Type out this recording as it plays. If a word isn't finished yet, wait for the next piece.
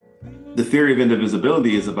The theory of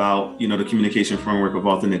indivisibility is about, the communication framework of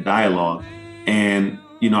authentic dialogue. And,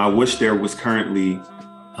 I wish there was currently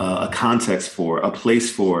a context for, a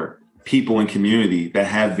place for people in community that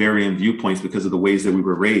have varying viewpoints because of the ways that we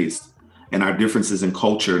were raised and our differences in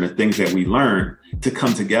culture and the things that we learn, to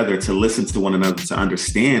come together, to listen to one another, to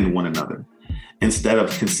understand one another, instead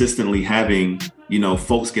of consistently having,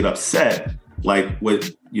 folks get upset, like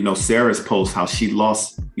with, Sarah's post, how she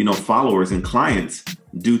lost, followers and clients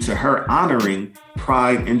due to her honoring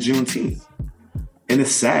Pride and Juneteenth. And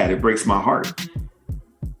it's sad. It breaks my heart.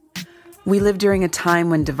 We live during a time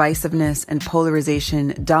when divisiveness and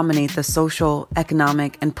polarization dominate the social,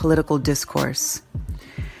 economic, and political discourse.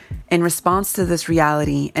 In response to this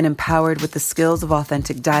reality, and empowered with the skills of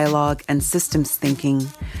authentic dialogue and systems thinking,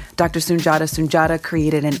 Dr. Soon-Jahta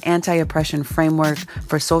created an anti-oppression framework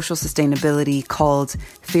for social sustainability called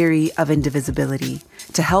Theory of Indivisibility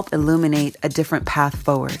to help illuminate a different path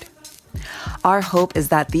forward. Our hope is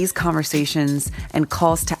that these conversations and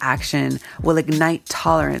calls to action will ignite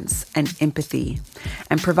tolerance and empathy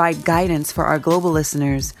and provide guidance for our global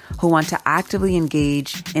listeners who want to actively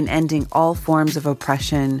engage in ending all forms of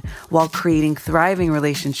oppression while creating thriving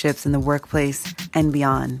relationships in the workplace and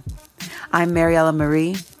beyond. I'm Maryella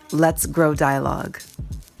Marie. Let's grow dialogue.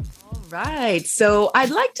 All right. So I'd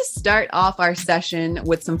like to start off our session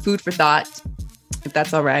with some food for thought, if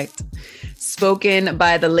that's all right. Spoken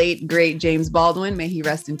by the late, great James Baldwin. May he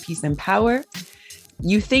rest in peace and power.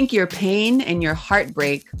 You think your pain and your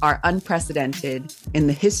heartbreak are unprecedented in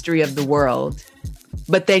the history of the world,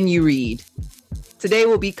 but then you read. Today,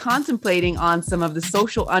 we'll be contemplating on some of the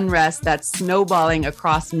social unrest that's snowballing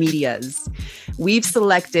across medias. We've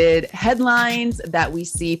selected headlines that we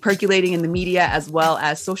see percolating in the media, as well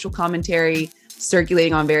as social commentary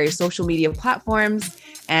circulating on various social media platforms.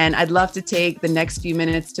 And I'd love to take the next few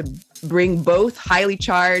minutes to bring both highly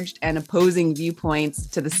charged and opposing viewpoints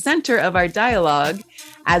to the center of our dialogue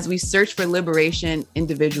as we search for liberation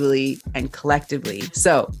individually and collectively.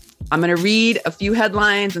 So I'm going to read a few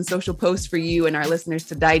headlines and social posts for you and our listeners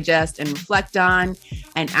to digest and reflect on.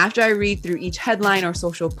 And after I read through each headline or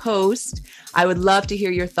social post, I would love to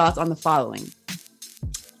hear your thoughts on the following.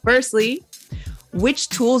 Firstly, which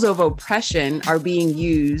tools of oppression are being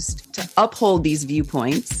used to uphold these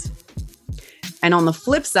viewpoints? And on the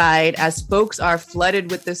flip side, as folks are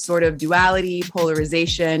flooded with this sort of duality,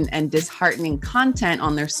 polarization, and disheartening content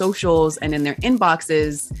on their socials and in their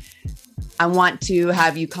inboxes, I want to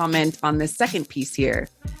have you comment on this second piece here.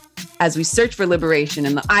 As we search for liberation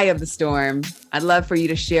in the eye of the storm, I'd love for you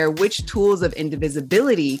to share which tools of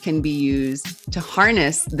indivisibility can be used to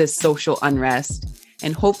harness this social unrest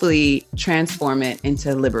and hopefully transform it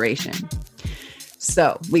into liberation.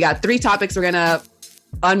 So we got 3 topics we're going to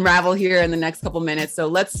unravel here in the next couple minutes. So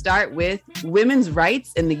let's start with women's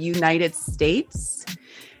rights in the United States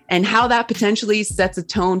and how that potentially sets a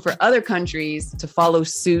tone for other countries to follow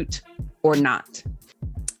suit or not.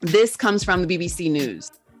 This comes from the BBC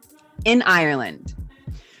News. In Ireland,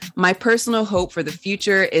 my personal hope for the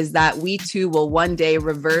future is that we too will one day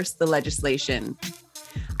reverse the legislation.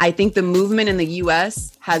 I think the movement in the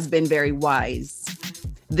US has been very wise.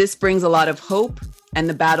 This brings a lot of hope and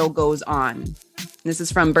the battle goes on. This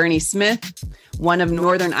is from Bernie Smith, one of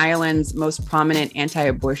Northern Ireland's most prominent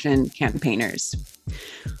anti-abortion campaigners.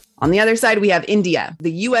 On the other side, we have India.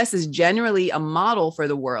 The US is generally a model for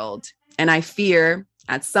the world, and I fear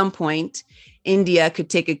at some point, India could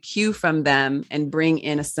take a cue from them and bring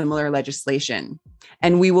in a similar legislation,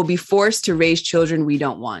 and we will be forced to raise children we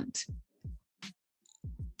don't want.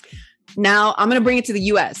 Now, I'm going to bring it to the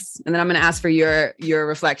US, and then I'm going to ask for your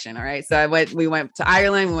reflection. All right. So we went to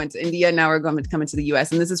Ireland, we went to India. Now we're going to come into the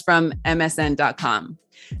US. And this is from MSN.com.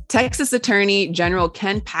 Texas Attorney General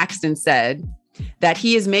Ken Paxton said that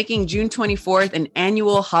he is making June 24th an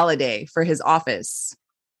annual holiday for his office.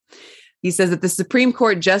 He says that the Supreme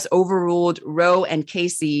Court just overruled Roe and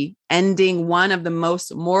Casey, ending one of the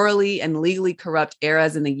most morally and legally corrupt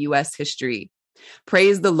eras in the US history.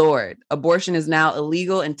 Praise the Lord. Abortion is now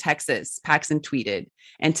illegal in Texas, Paxton tweeted.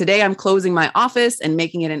 And today I'm closing my office and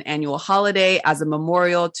making it an annual holiday as a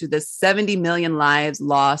memorial to the 70 million lives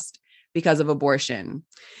lost because of abortion.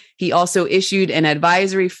 He also issued an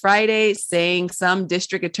advisory Friday saying some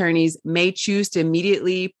district attorneys may choose to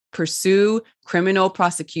immediately pursue criminal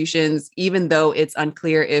prosecutions, even though it's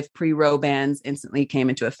unclear if pre-Roe bans instantly came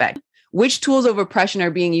into effect. Which tools of oppression are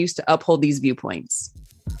being used to uphold these viewpoints?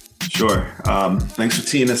 Sure. Thanks for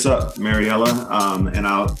teeing us up, Maryella. And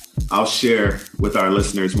I'll share with our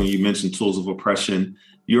listeners, when you mentioned tools of oppression,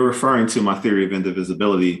 you're referring to my theory of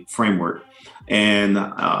indivisibility framework. And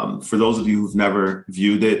for those of you who've never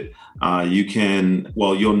viewed it,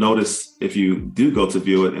 You'll notice if you do go to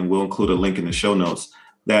view it, and we'll include a link in the show notes,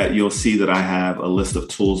 that you'll see that I have a list of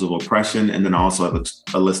tools of oppression, and then I also have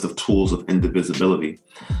a list of tools of indivisibility.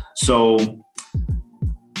 So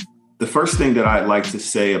the first thing that I'd like to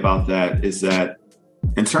say about that is that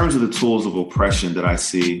in terms of the tools of oppression that I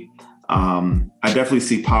see, I definitely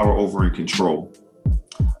see power over and control.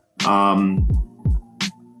 I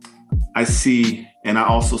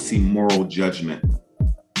also see moral judgment,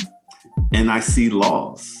 and I see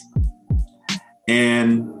laws.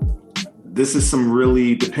 And this is some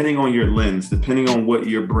really, depending on your lens, depending on what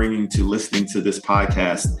you're bringing to listening to this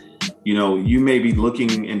podcast, you may be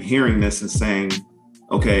looking and hearing this and saying,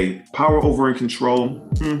 okay, power over and control.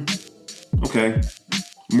 Okay.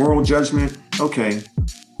 Moral judgment. Okay.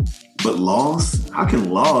 But laws? How can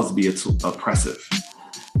laws be oppressive?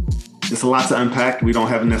 It's a lot to unpack. We don't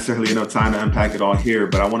have necessarily enough time to unpack it all here,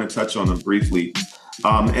 but I want to touch on them briefly.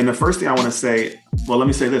 And the first thing I want to say, let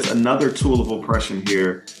me say this. Another tool of oppression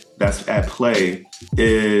here that's at play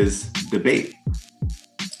is debate.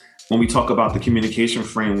 When we talk about the communication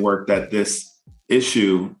framework that this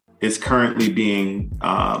issue is currently being,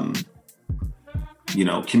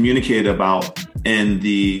 communicated about in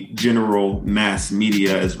the general mass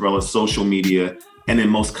media as well as social media, and in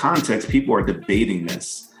most contexts, people are debating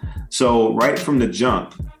this. So right from the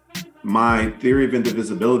jump, my theory of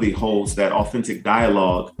indivisibility holds that authentic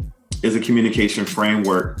dialogue is a communication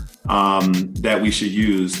framework that we should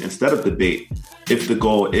use instead of debate if the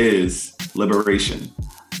goal is liberation,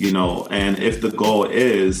 and if the goal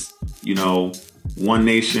is, one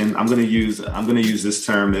nation. I'm going to use this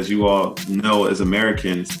term, as you all know, as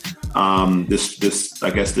Americans,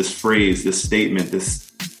 this phrase, this statement,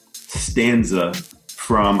 this stanza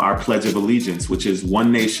from our Pledge of Allegiance, which is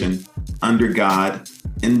one nation under God,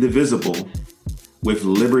 indivisible, with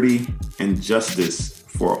liberty and justice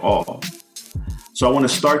for all. So I want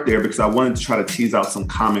to start there because I wanted to try to tease out some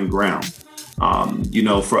common ground,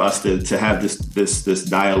 for us to have this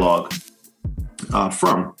dialogue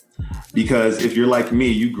from. Because if you're like me,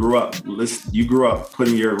 you grew up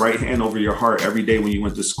putting your right hand over your heart every day when you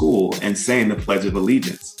went to school and saying the Pledge of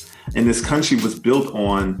Allegiance. And this country was built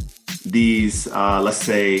on these, let's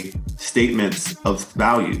say, statements of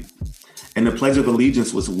value. And the Pledge of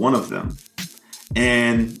Allegiance was one of them.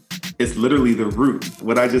 And it's literally the root.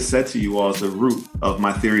 What I just said to you all is the root of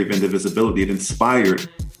my theory of indivisibility. It inspired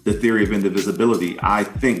the theory of indivisibility. I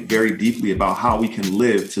think very deeply about how we can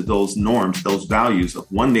live to those norms, those values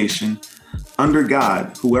of one nation under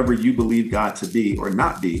God, whoever you believe God to be or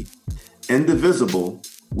not be, indivisible,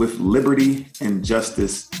 with liberty and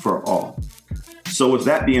justice for all. So with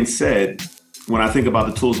that being said, when I think about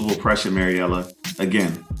the tools of oppression, Maryella,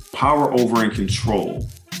 again, power over and control.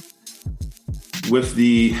 With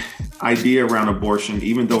the idea around abortion,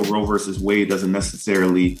 even though Roe versus Wade doesn't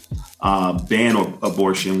necessarily ban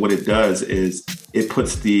abortion, what it does is it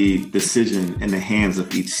puts the decision in the hands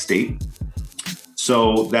of each state.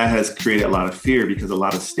 So that has created a lot of fear because a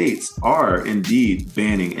lot of states are indeed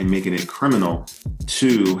banning and making it criminal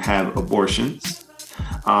to have abortions.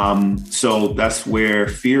 So that's where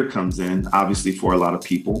fear comes in, obviously, for a lot of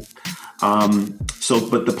people.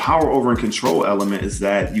 But the power over and control element is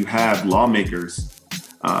that you have lawmakers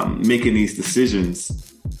making these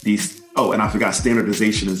decisions. And I forgot,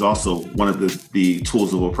 standardization is also one of the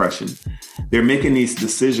tools of oppression. They're making these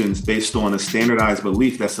decisions based on a standardized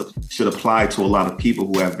belief that should apply to a lot of people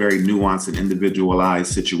who have very nuanced and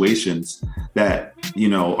individualized situations that,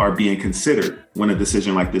 are being considered when a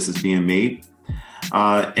decision like this is being made.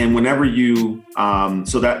 And whenever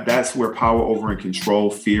that's where power over and control,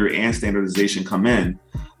 fear, and standardization come in.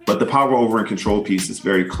 But the power over and control piece is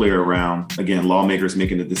very clear around, again, lawmakers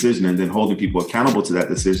making the decision and then holding people accountable to that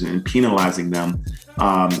decision and penalizing them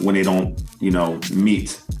when they don't,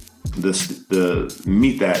 meet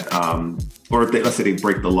or if let's say they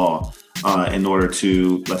break the law in order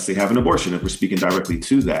to, let's say, have an abortion. If we're speaking directly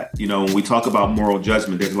to that, when we talk about moral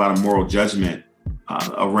judgment, there's a lot of moral judgment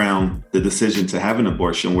around the decision to have an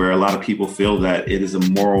abortion, where a lot of people feel that it is a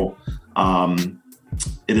moral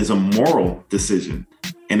decision.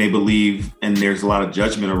 And they believe, and there's a lot of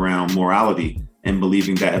judgment around morality and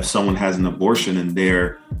believing that if someone has an abortion and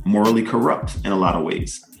they're morally corrupt in a lot of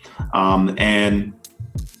ways. And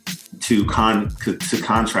to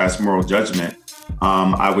contrast moral judgment,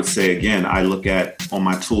 I would say, again, I look at, on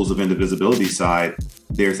my tools of indivisibility side,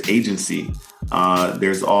 there's agency.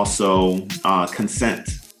 There's also consent.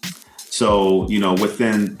 So,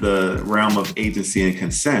 within the realm of agency and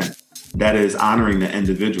consent, that is honoring the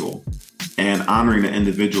individual and honoring the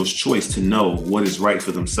individual's choice to know what is right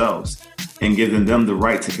for themselves. and giving them the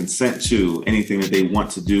right to consent to anything that they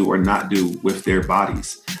want to do or not do with their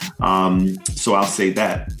bodies. So I'll say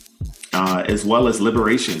that, as well as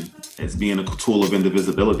liberation as being a tool of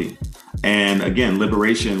indivisibility. And again,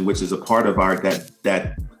 liberation, which is a part of our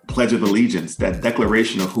that Pledge of Allegiance, that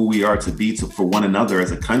declaration of who we are to be for one another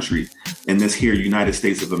as a country in this here United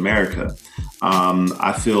States of America.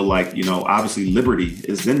 I feel like, obviously liberty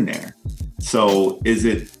is in there. So is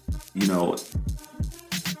it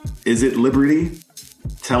liberty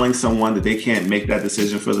telling someone that they can't make that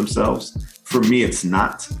decision for themselves? For me, it's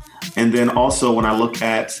not. And then also when I look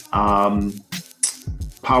at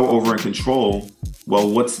power over and control, well,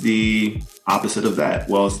 what's the opposite of that?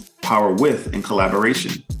 Well, it's power with and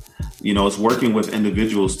collaboration. It's working with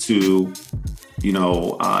individuals to,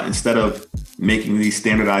 instead of making these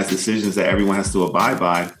standardized decisions that everyone has to abide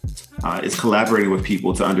by, it's collaborating with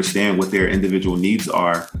people to understand what their individual needs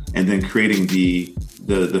are, and then creating the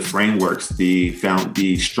frameworks,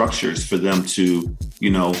 the structures for them to,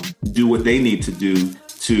 do what they need to do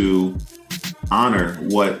to honor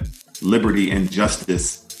what liberty and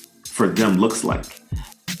justice for them looks like.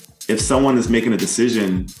 If someone is making a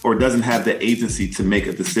decision or doesn't have the agency to make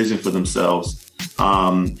a decision for themselves,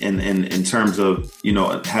 in terms of,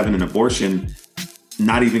 having an abortion,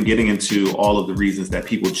 not even getting into all of the reasons that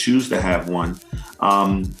people choose to have one,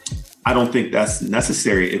 I don't think that's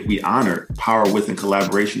necessary if we honor power with and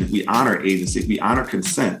collaboration, if we honor agency, if we honor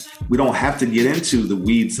consent. We don't have to get into the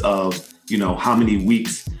weeds of, how many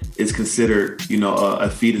weeks is considered, a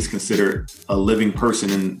fetus considered a living person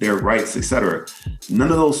and their rights, et cetera. None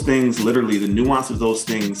of those things, literally, the nuance of those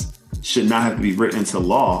things should not have to be written into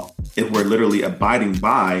law if we're literally abiding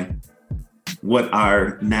by what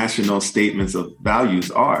our national statements of values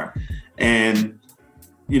are. And,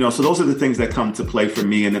 so those are the things that come to play for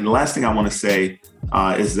me. And then the last thing I want to say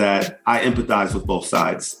is that I empathize with both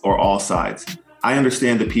sides or all sides. I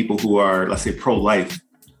understand the people who are, let's say, pro-life,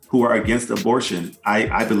 who are against abortion.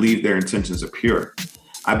 I believe their intentions are pure.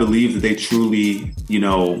 I believe that they truly,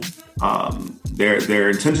 their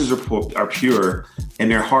intentions are pure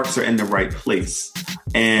and their hearts are in the right place.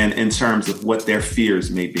 And in terms of what their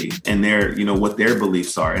fears may be and their, what their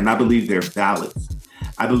beliefs are. And I believe they're valid.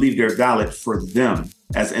 I believe they're valid for them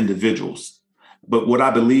as individuals. But what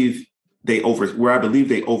I believe where I believe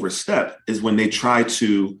they overstep is when they try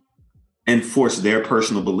to enforce their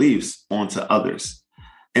personal beliefs onto others.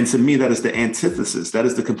 And to me, that is the antithesis. That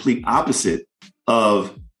is the complete opposite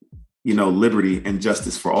of, liberty and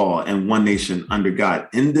justice for all and one nation under God,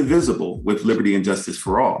 indivisible with liberty and justice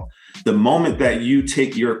for all. The moment that you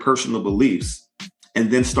take your personal beliefs and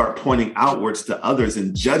then start pointing outwards to others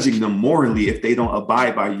and judging them morally if they don't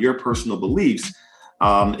abide by your personal beliefs,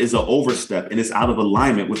 is an overstep and it's out of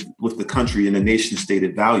alignment with the country and the nation's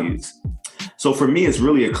stated values. So for me, it's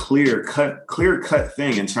really a clear cut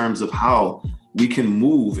thing in terms of how we can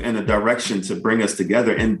move in a direction to bring us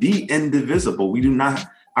together and be indivisible.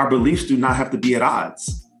 Our beliefs do not have to be at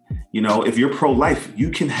odds. If you're pro-life, you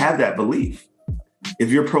can have that belief. If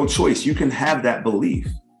you're pro-choice, you can have that belief.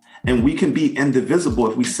 And we can be indivisible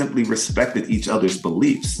if we simply respected each other's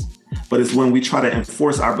beliefs. But it's when we try to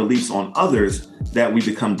enforce our beliefs on others that we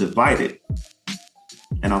become divided.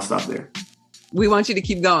 And I'll stop there. We want you to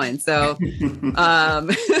keep going. So I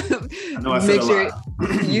know I said make a sure lot.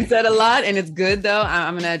 You said a lot, and it's good though.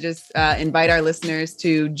 I'm going to just invite our listeners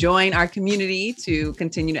to join our community to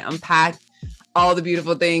continue to unpack all the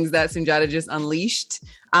beautiful things that Soon-Jahta just unleashed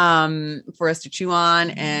for us to chew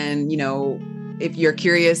on. And, if you're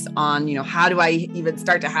curious on, how do I even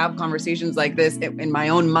start to have conversations like this in my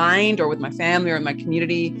own mind or with my family or in my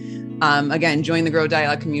community, again, join the Grow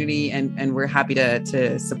Dialogue community, and we're happy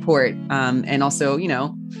to support and also,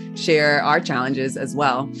 share our challenges as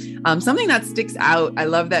well. Something that sticks out, I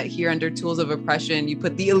love that here under Tools of Oppression, you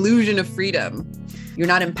put the illusion of freedom. You're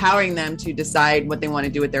not empowering them to decide what they want to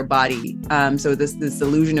do with their body. So this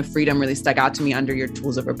illusion of freedom really stuck out to me under your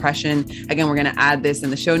Tools of Oppression. Again, we're going to add this in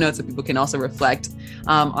the show notes so people can also reflect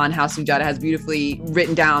on how Soon-Jahta has beautifully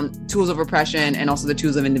written down tools of oppression and also the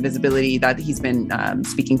tools of indivisibility that he's been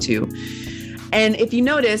speaking to. And if you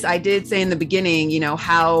notice, I did say in the beginning,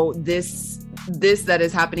 how this that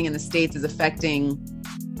is happening in the States is affecting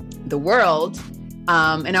the world.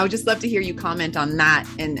 And I would just love to hear you comment on that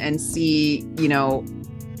and see,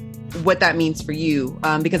 what that means for you.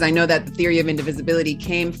 Because I know that the theory of indivisibility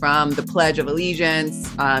came from the Pledge of Allegiance,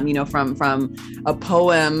 from a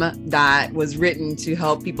poem that was written to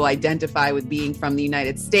help people identify with being from the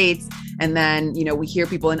United States. And then, we hear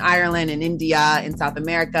people in Ireland and India, in South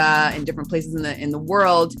America, and different places in the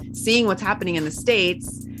world, seeing what's happening in the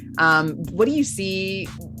States. What do you see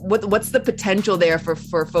what's the potential there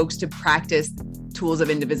for folks to practice tools of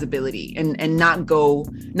indivisibility and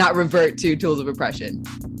not revert to tools of oppression?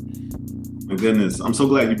 My goodness, I'm so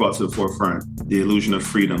glad you brought to the forefront the illusion of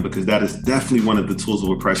freedom, because that is definitely one of the tools of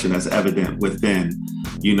oppression that's evident within,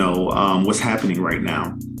 what's happening right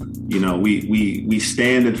now. We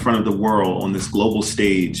stand in front of the world on this global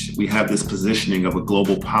stage. We have this positioning of a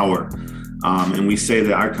global power. And we say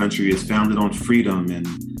that our country is founded on freedom, and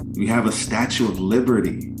we have a Statue of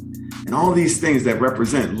Liberty and all these things that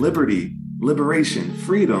represent liberty, liberation,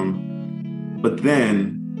 freedom. But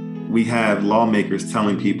then we have lawmakers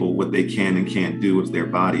telling people what they can and can't do with their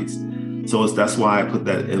bodies. So that's why I put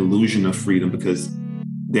that illusion of freedom, because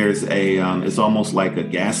there's it's almost like a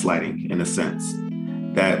gaslighting in a sense,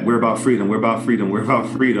 that we're about freedom, we're about freedom, we're about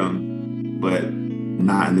freedom, but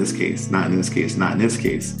not in this case, not in this case, not in this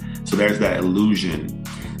case. So there's that illusion.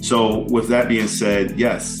 So with that being said,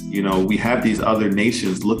 yes, we have these other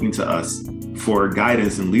nations looking to us for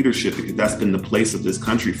guidance and leadership, because that's been the place of this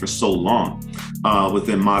country for so long,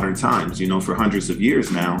 within modern times, for hundreds of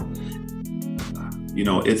years now.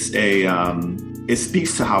 It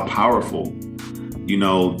speaks to how powerful,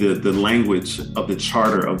 the language of the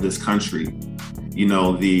charter of this country,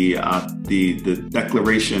 the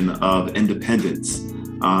Declaration of Independence,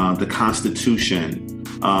 the Constitution,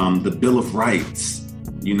 the Bill of Rights,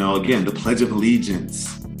 again, the Pledge of Allegiance,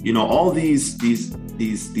 all these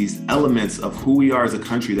elements of who we are as a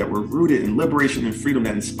country that were rooted in liberation and freedom,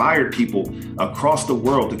 that inspired people across the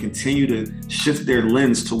world to continue to shift their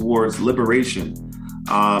lens towards liberation,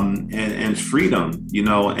 and freedom,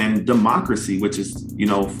 and democracy, which is,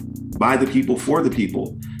 by the people, for the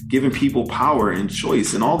people, giving people power and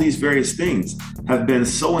choice, and all these various things have been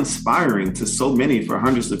so inspiring to so many for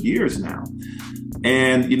hundreds of years now.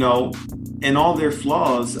 And, in all their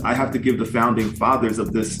flaws, I have to give the founding fathers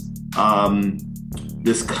of this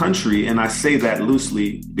country, and I say that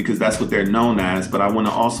loosely because that's what they're known as, but I want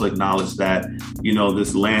to also acknowledge that,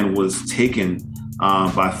 this land was taken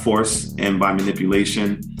by force and by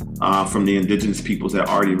manipulation from the indigenous peoples that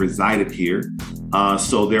already resided here.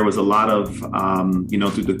 So there was a lot of,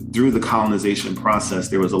 through the colonization process,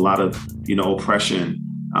 there was a lot of, oppression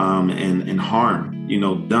and harm,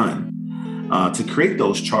 done to create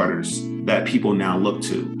those charters that people now look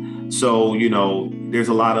to. So, there's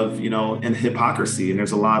a lot of, and hypocrisy, and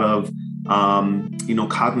there's a lot of,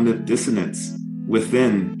 cognitive dissonance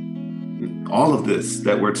within all of this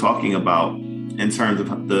that we're talking about in terms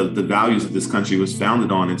of the values that this country was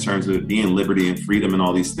founded on, in terms of it being liberty and freedom and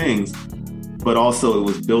all these things. But also it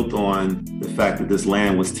was built on the fact that this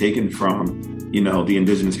land was taken from, the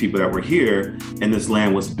indigenous people that were here. And this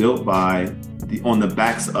land was built on the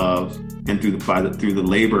backs of, and through the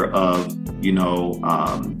labor of,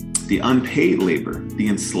 the unpaid labor, the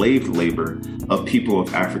enslaved labor of people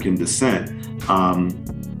of African descent.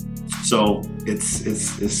 So it's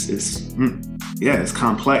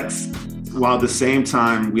complex. While at the same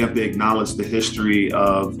time, we have to acknowledge the history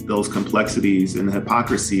of those complexities and the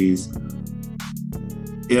hypocrisies.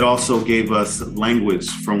 It also gave us language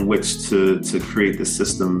from which to create the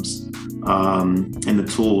systems and the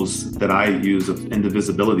tools that I use of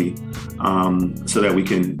indivisibility, so that we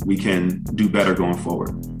can do better going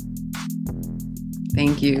forward.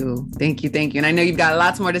 Thank you. And I know you've got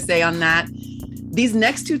lots more to say on that. These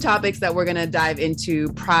next two topics that we're going to dive into,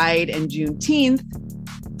 Pride and Juneteenth,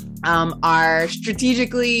 are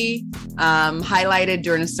strategically highlighted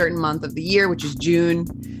during a certain month of the year, which is June.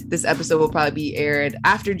 This episode will probably be aired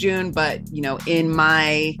after June, but in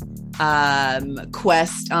my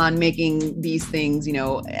quest on making these things,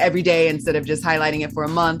 every day instead of just highlighting it for a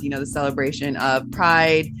month, the celebration of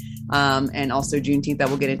Pride, and also Juneteenth that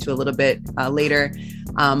we'll get into a little bit later.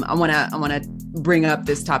 I want to bring up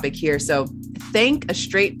this topic here. So thank a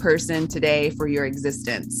straight person today for your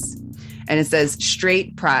existence. And it says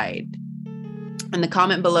straight pride. And the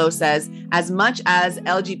comment below says, as much as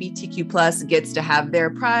LGBTQ plus gets to have their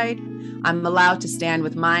pride, I'm allowed to stand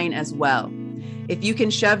with mine as well. If you can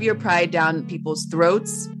shove your pride down people's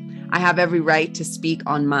throats, I have every right to speak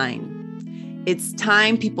on mine. It's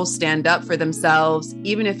time people stand up for themselves,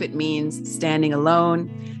 even if it means standing alone.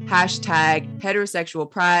 Hashtag heterosexual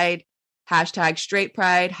pride. Hashtag straight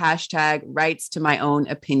pride, hashtag rights to my own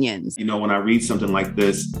opinions. When I read something like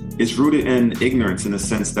this, it's rooted in ignorance, in the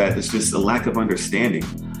sense that it's just a lack of understanding,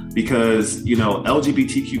 because,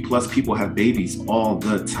 LGBTQ plus people have babies all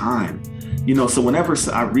the time. So whenever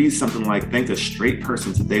I read something like thank a straight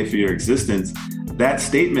person today for your existence, that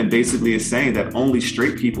statement basically is saying that only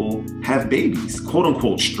straight people have babies, quote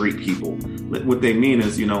unquote straight people. What they mean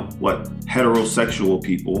is, heterosexual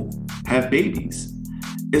people have babies.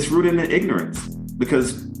 It's rooted in ignorance,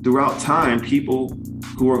 because throughout time, people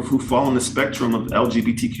who fall on the spectrum of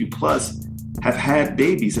LGBTQ plus have had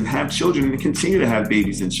babies and have children and continue to have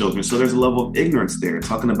babies and children. So there's a level of ignorance there,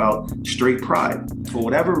 talking about straight pride. For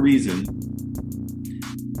whatever reason,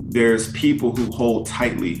 there's people who hold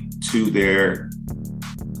tightly to their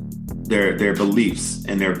beliefs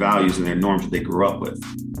and their values and their norms that they grew up with.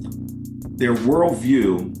 Their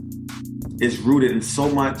worldview is rooted in so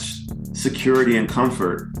much security and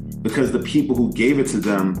comfort because the people who gave it to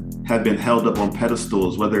them have been held up on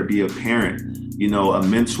pedestals, whether it be a parent, a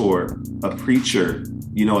mentor, a preacher,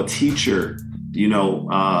 a teacher,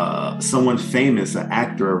 someone famous, an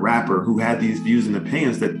actor, a rapper who had these views and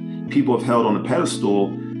opinions that people have held on a pedestal.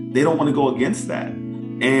 They don't want to go against that.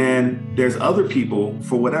 And there's other people,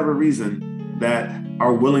 for whatever reason, that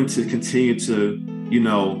are willing to continue to,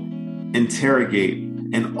 interrogate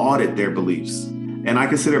and audit their beliefs. And I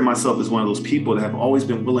consider myself as one of those people that have always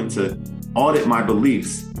been willing to audit my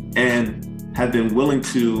beliefs and have been willing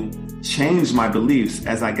to change my beliefs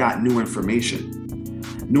as I got new information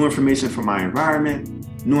from my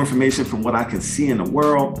environment, new information from what I can see in the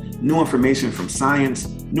world, new information from science,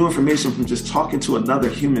 new information from just talking to another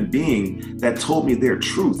human being that told me their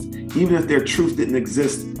truth, even if their truth didn't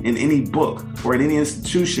exist in any book or in any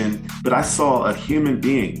institution, but I saw a human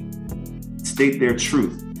being state their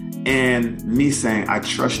truth and me saying, I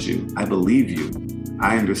trust you, I believe you,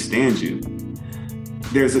 I understand you.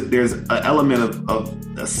 There's an element of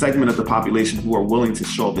a segment of the population who are willing to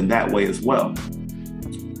show up in that way as well.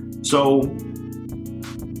 So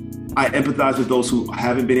I empathize with those who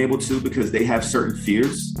haven't been able to because they have certain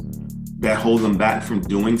fears that hold them back from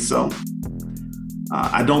doing so.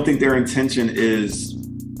 I don't think their intention is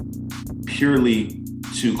purely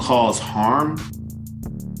to cause harm.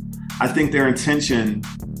 I think their intention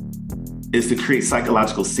is to create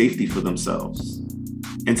psychological safety for themselves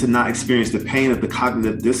and to not experience the pain of the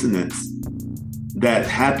cognitive dissonance that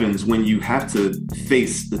happens when you have to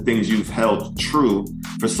face the things you've held true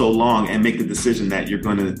for so long and make the decision that you're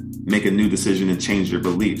going to make a new decision and change your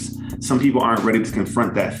beliefs. Some people aren't ready to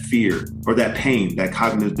confront that fear or that pain. That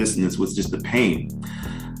cognitive dissonance was just the pain.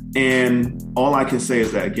 And all I can say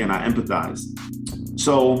is that, again, I empathize.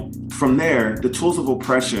 So from there, the tools of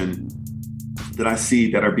oppression that I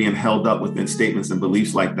see that are being held up within statements and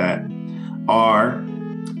beliefs like that are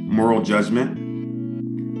moral judgment,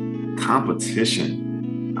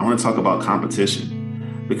 competition. I want to talk about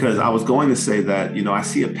competition because I was going to say that, I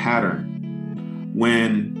see a pattern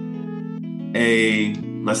when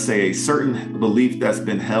let's say a certain belief that's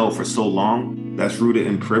been held for so long, that's rooted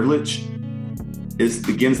in privilege,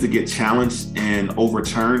 begins to get challenged and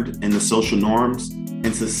overturned in the social norms,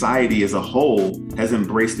 and society as a whole has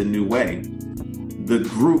embraced a new way. The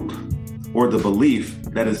group or the belief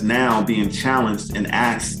that is now being challenged and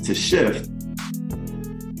asked to shift,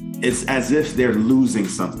 it's as if they're losing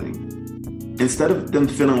something. Instead of them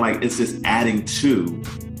feeling like it's just adding to,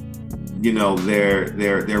 their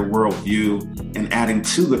worldview and adding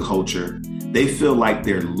to the culture, they feel like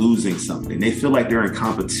they're losing something. They feel like they're in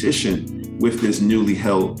competition with this newly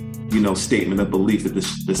held, statement of belief that the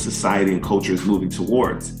society and culture is moving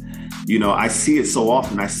towards. I see it so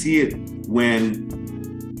often. I see it when,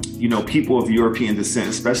 people of European descent,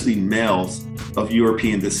 especially males of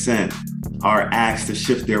European descent, are asked to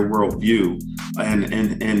shift their worldview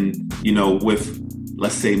and with,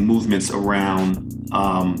 let's say, movements around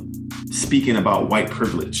speaking about white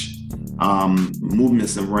privilege,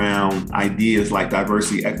 movements around ideas like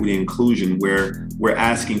diversity, equity, and inclusion, where we're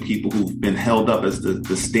asking people who've been held up as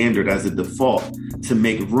the standard, as the default, to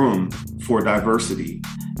make room for diversity,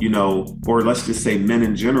 or let's just say men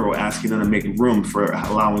in general, asking them to make room for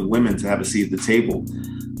allowing women to have a seat at the table.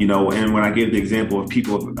 And when I gave the example of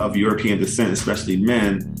people of European descent, especially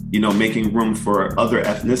men, making room for other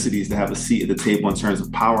ethnicities to have a seat at the table in terms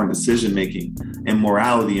of power and decision-making and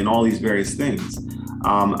morality and all these various things.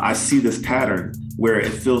 I see this pattern where it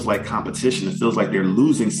feels like competition. It feels like they're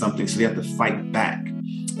losing something, so they have to fight back.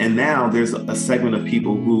 And now there's a segment of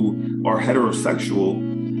people who are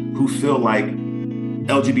heterosexual who feel like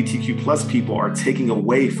LGBTQ plus people are taking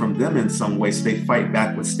away from them in some way, so they fight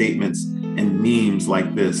back with statements and memes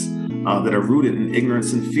like this that are rooted in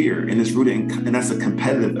ignorance and fear, and it's rooted in, and that's a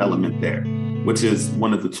competitive element there, which is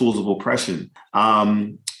one of the tools of oppression.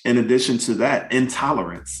 In addition to that,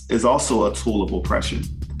 intolerance is also a tool of oppression.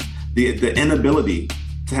 The inability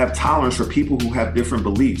to have tolerance for people who have different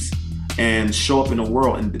beliefs and show up in the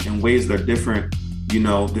world in ways that are different,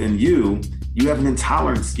 than you. You have an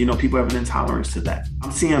intolerance. People have an intolerance to that.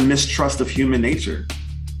 I'm seeing a mistrust of human nature.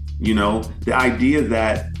 The idea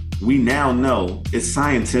that we now know is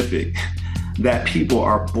scientific, that people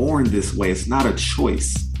are born this way. It's not a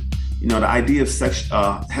choice. the idea of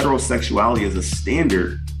heterosexuality as a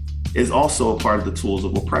standard is also a part of the tools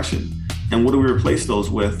of oppression. And what do we replace those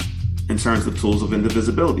with in terms of tools of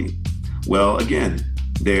indivisibility? Well, again,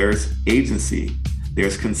 there's agency,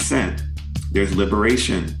 there's consent, there's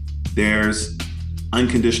liberation, there's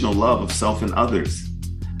unconditional love of self and others,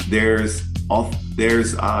 there's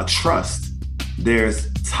trust, there's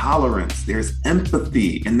tolerance, there's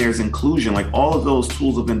empathy, and there's inclusion. Like all of those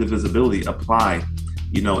tools of indivisibility apply,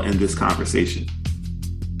 in this conversation.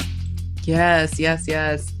 Yes.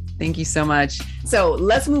 Thank you so much. So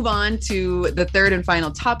let's move on to the third and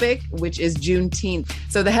final topic, which is Juneteenth.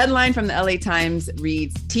 So the headline from the LA Times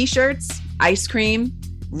reads, T-shirts, ice cream,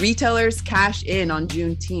 retailers cash in on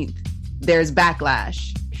Juneteenth. There's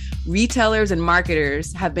backlash. Retailers and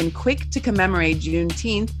marketers have been quick to commemorate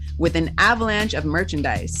Juneteenth with an avalanche of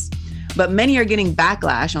merchandise. But many are getting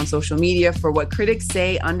backlash on social media for what critics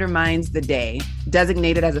say undermines the day,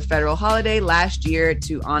 designated as a federal holiday last year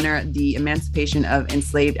to honor the emancipation of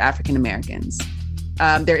enslaved African Americans.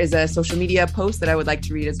 There is a social media post that I would like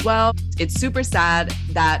to read as well. It's super sad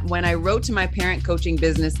that when I wrote to my parent coaching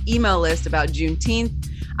business email list about Juneteenth,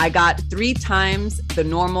 I got 3 times the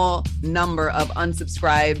normal number of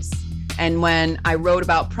unsubscribes. And when I wrote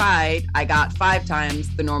about Pride, I got 5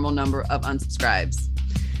 times the normal number of unsubscribes.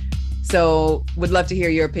 So would love to hear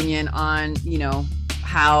your opinion on,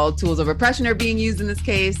 how tools of oppression are being used in this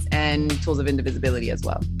case and tools of indivisibility as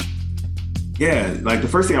well. Yeah, like the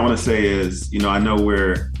first thing I want to say is, I know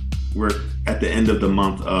we're at the end of the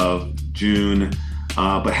month of June,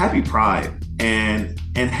 but happy Pride and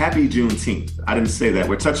happy Juneteenth. I didn't say that.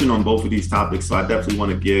 We're touching on both of these topics, so I definitely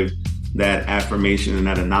want to give that affirmation and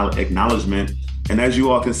that acknowledgement. And as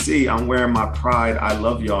you all can see, I'm wearing my Pride I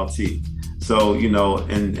Love Y'all tee. So,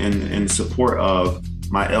 in support of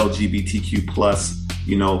my LGBTQ plus,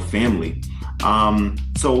 family.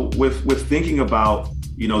 So with thinking about,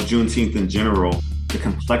 Juneteenth in general, the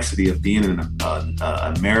complexity of being an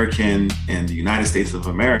American in the United States of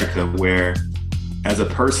America, where as a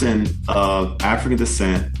person of African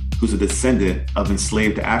descent, who's a descendant of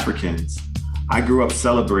enslaved Africans, I grew up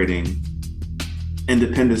celebrating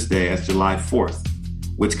Independence Day as July 4th,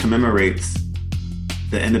 which commemorates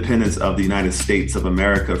the independence of the United States of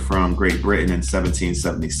America from Great Britain in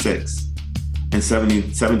 1776. In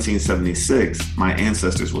 1776, my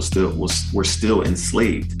ancestors were still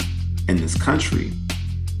enslaved in this country.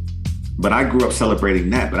 But I grew up celebrating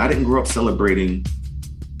that, but I didn't grow up celebrating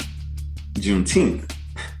Juneteenth,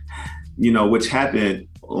 which happened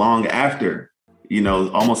long after,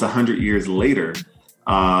 almost 100 years later.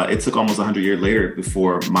 It took almost 100 years later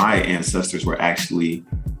before my ancestors were actually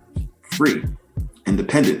free,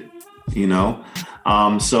 independent,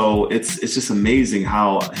 so it's just amazing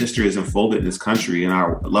how history is unfolded in this country and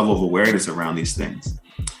our level of awareness around these things.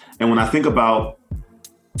 And when I think about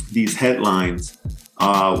these headlines,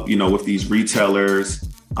 with these retailers,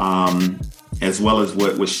 as well as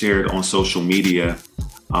what was shared on social media,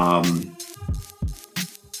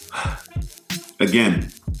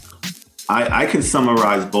 again, I can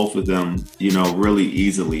summarize both of them, really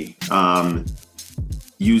easily.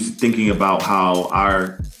 Thinking about how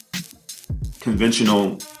our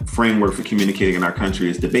conventional framework for communicating in our country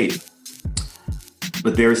is debate.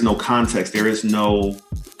 But there is no context. There is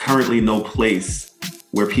currently no place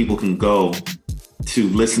where people can go to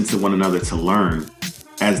listen to one another, to learn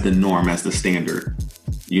as the norm, as the standard.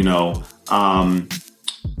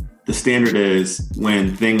 The standard is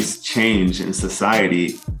when things change in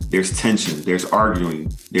society, there's tension, there's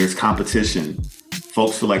arguing, there's competition.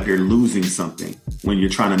 Folks feel like they're losing something when you're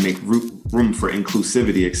trying to make room for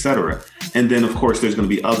inclusivity, et cetera. And then, of course, there's going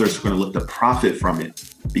to be others who are going to look to profit from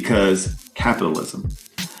it because capitalism.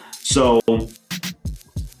 So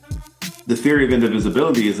the theory of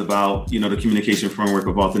indivisibility is about, the communication framework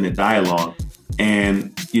of authentic dialogue.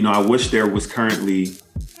 And, I wish there was currently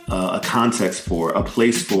a context for, a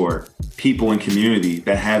place for people in community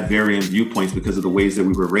that have varying viewpoints because of the ways that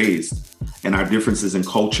we were raised and our differences in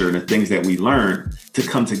culture and the things that we learn, to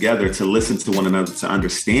come together, to listen to one another, to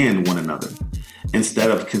understand one another, instead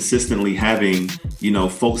of consistently having,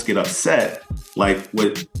 folks get upset, like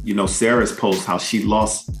what, Sarah's post, how she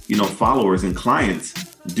lost, followers and clients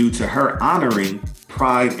due to her honoring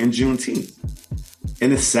Pride and Juneteenth.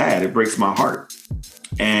 And it's sad. It breaks my heart.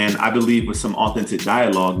 And I believe with some authentic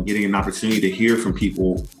dialogue and getting an opportunity to hear from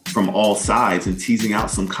people from all sides and teasing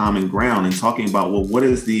out some common ground and talking about, well, what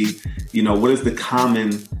is the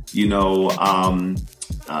common,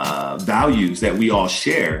 values that we all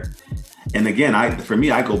share. And again,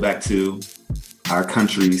 I go back to our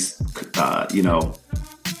country's,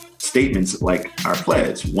 statements like our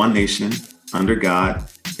pledge: one nation under God,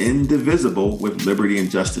 indivisible, with liberty and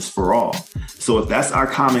justice for all. So if that's our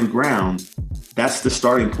common ground, that's the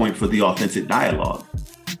starting point for the authentic dialogue.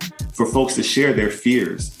 For folks to share their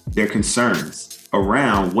fears, their concerns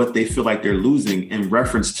around what they feel like they're losing in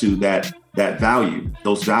reference to that value,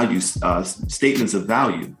 those values, statements of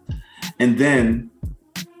value. And then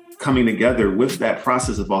coming together with that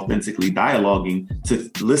process of authentically dialoguing to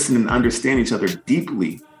listen and understand each other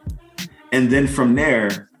deeply. And then from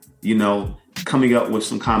there, coming up with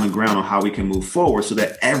some common ground on how we can move forward so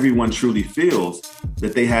that everyone truly feels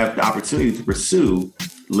that they have the opportunity to pursue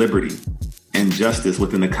liberty and justice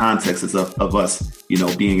within the context of us,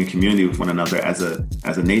 being in community with one another as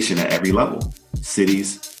a nation at every level,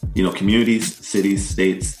 cities, communities, cities,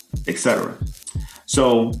 states, etc.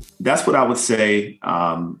 So that's what I would say,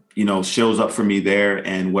 shows up for me there.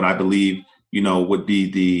 And what I believe, would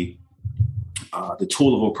be the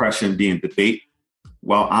tool of oppression being debate,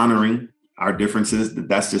 while honoring our differences.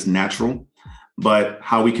 That's just natural. But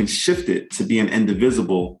how we can shift it to being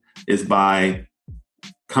indivisible is by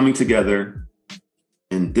coming together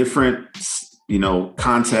in different,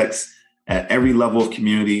 contexts at every level of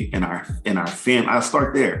community in our family. I'll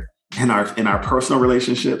start there. In our personal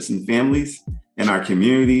relationships and families, in our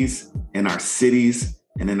communities, in our cities,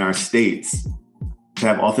 and in our states, to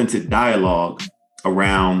have authentic dialogue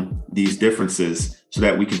around these differences so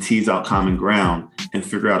that we can tease out common ground and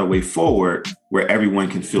figure out a way forward where everyone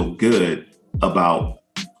can feel good about,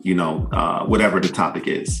 whatever the topic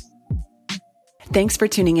is. Thanks for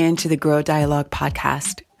tuning in to the Grow Dialogue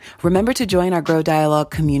podcast. Remember to join our Grow Dialogue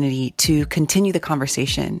community to continue the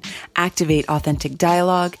conversation, activate authentic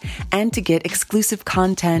dialogue, and to get exclusive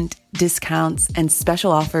content, discounts, and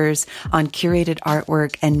special offers on curated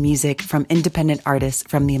artwork and music from independent artists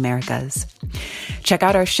from the Americas. Check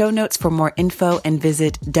out our show notes for more info and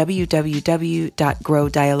visit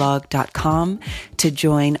www.growdialogue.com to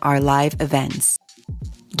join our live events.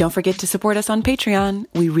 Don't forget to support us on Patreon.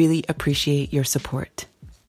 We really appreciate your support.